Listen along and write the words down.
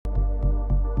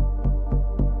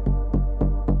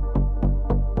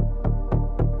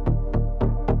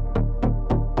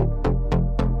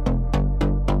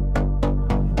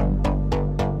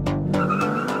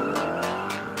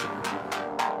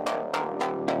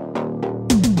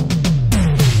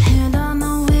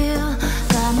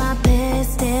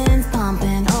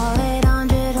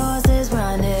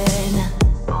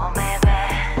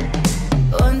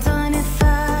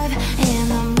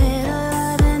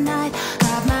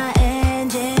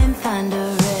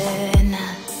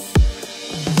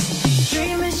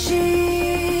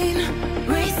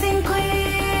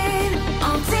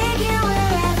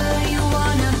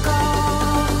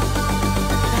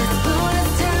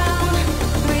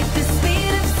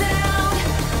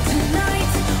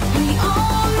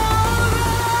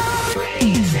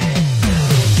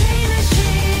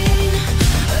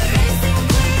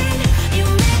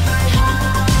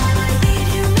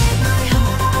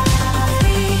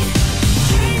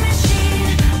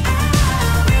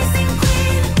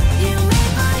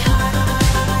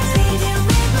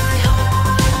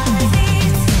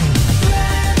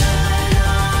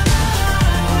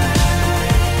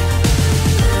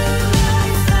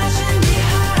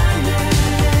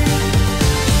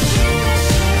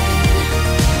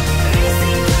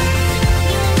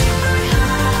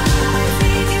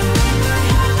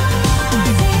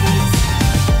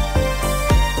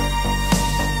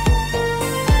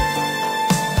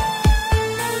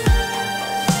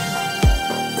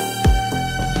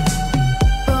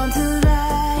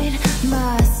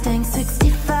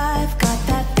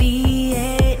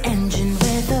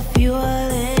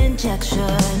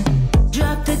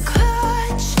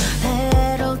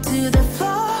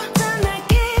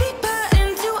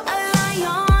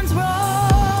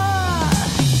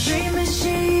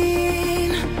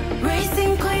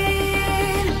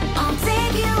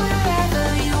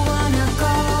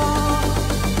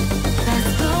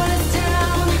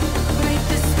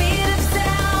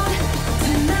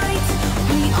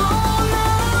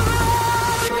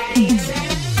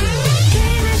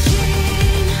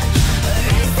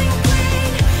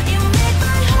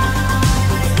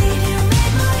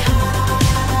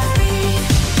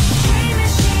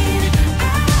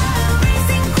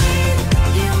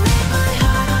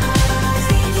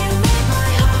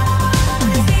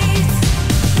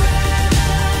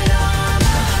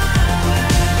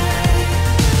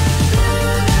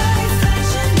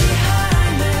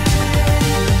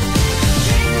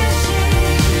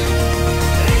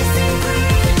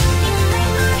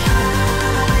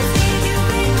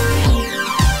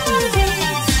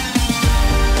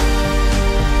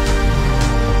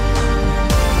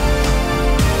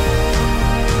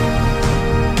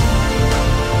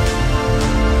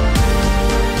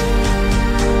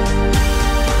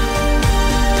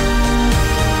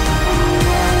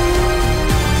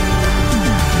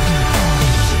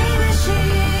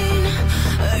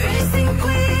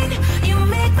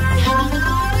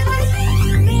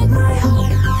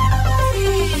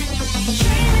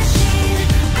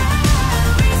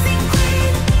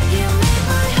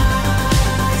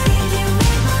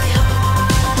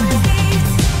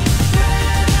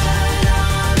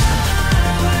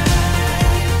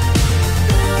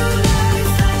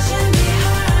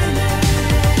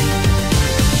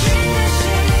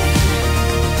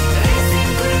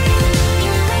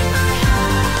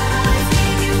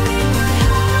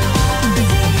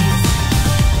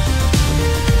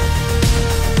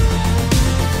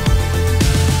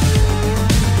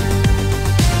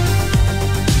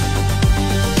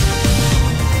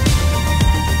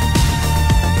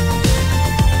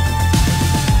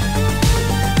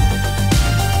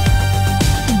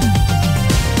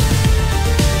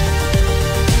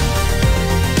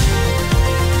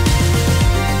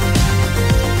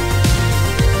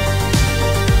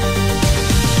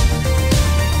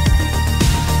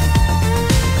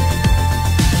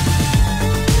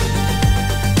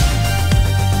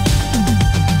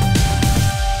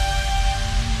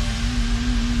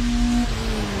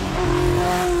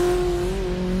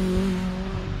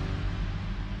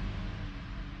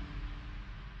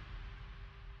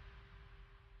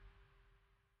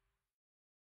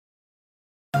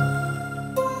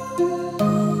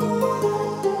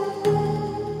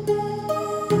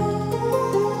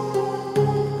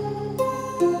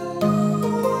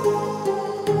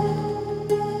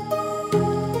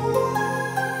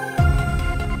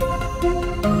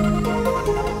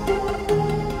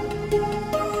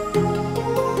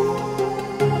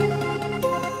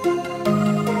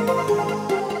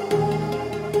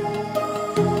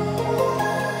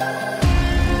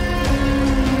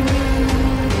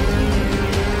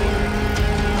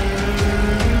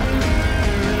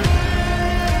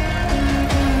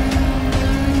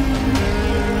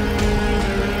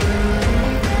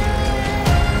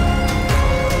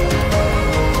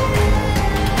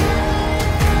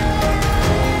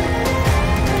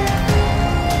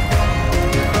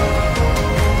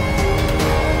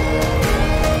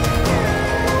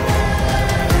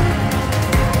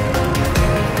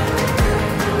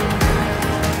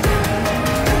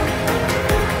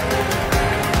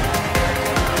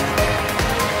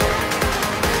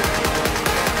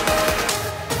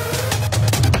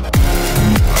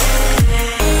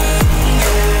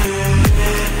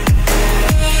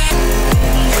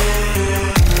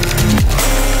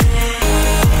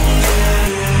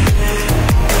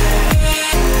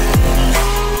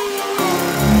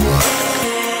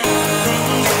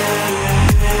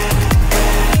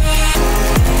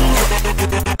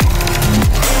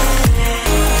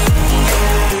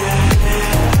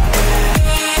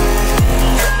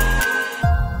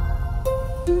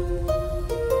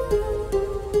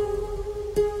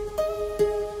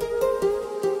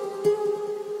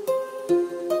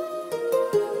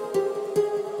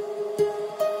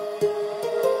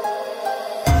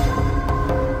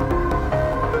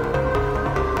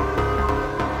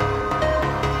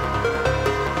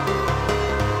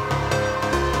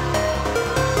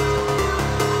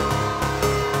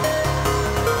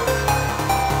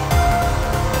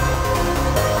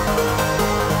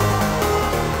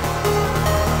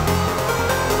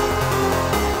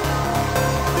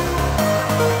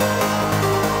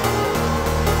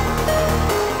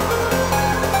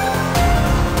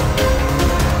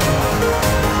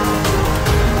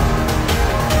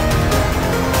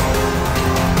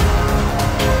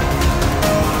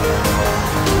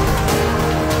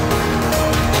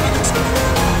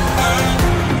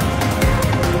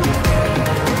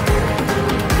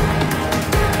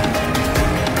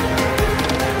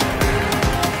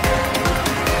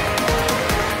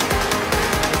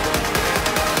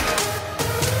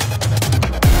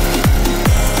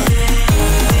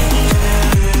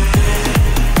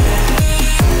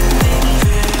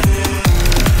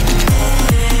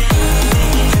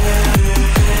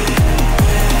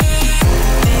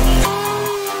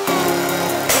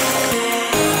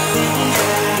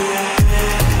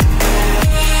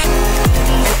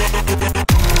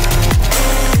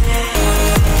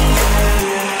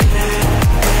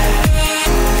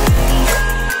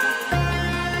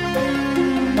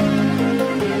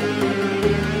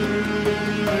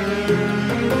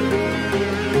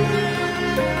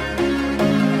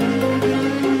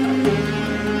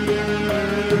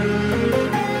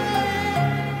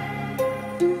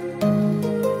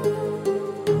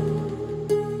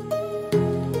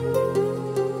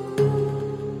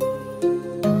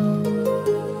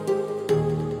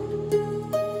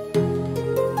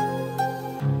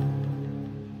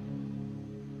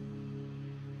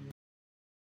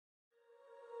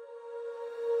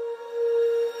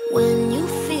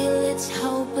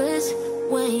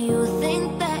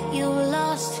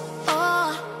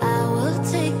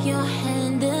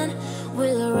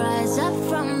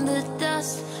from the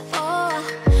dust. Oh,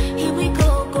 here we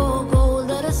go, go, go.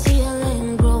 Let us heal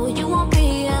and grow. You won't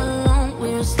be alone,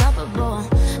 we're unstoppable.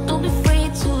 Don't be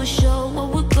afraid to show what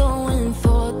we're going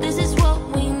for. This is what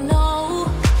we know.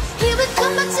 Here we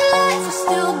come back to life, we're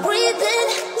still breathing.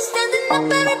 Standing up,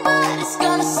 everybody's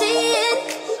gonna see it.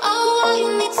 Oh, all you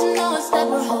need to know is that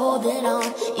we're holding on.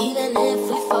 Even if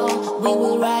we fall, we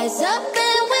will rise up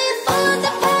and we follow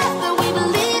the path that we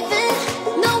believe in.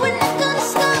 No, we're not gonna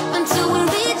stop until we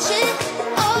reach it.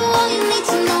 Oh, all you need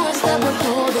to know is that we're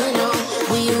holding on.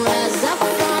 We rise up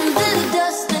from the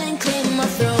dust and clear my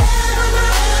throat.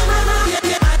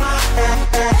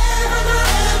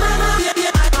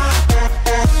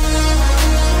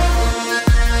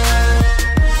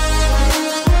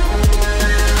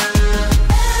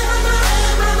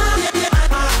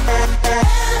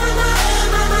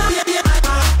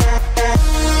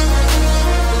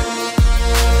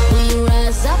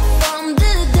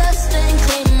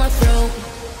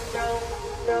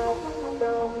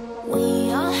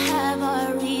 We all have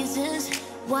our reasons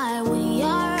why we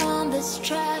are on this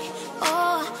track.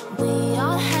 Oh, we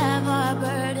all have our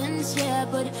burdens, yeah,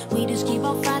 but we just keep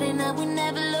on fighting and we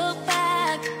never look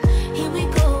back. Here we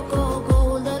go, go, go,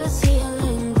 let us heal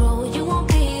and grow. You won't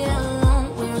be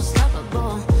alone, we're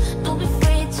unstoppable. Don't be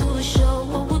afraid to show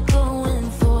what we're going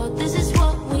for. This is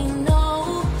what we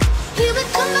know. Here we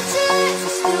come back to life,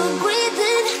 we're still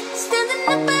breathing. Standing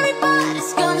up,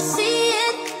 everybody's gonna see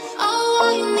it. Oh,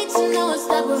 all you need to know is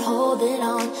that we're holding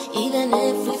on. Even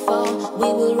if we fall, we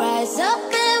will rise up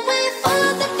and we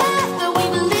follow the path that we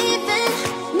believe in.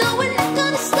 No, we're not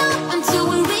gonna stop until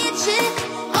we reach it.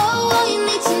 Oh, all you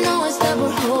need to know is that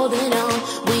we're holding on.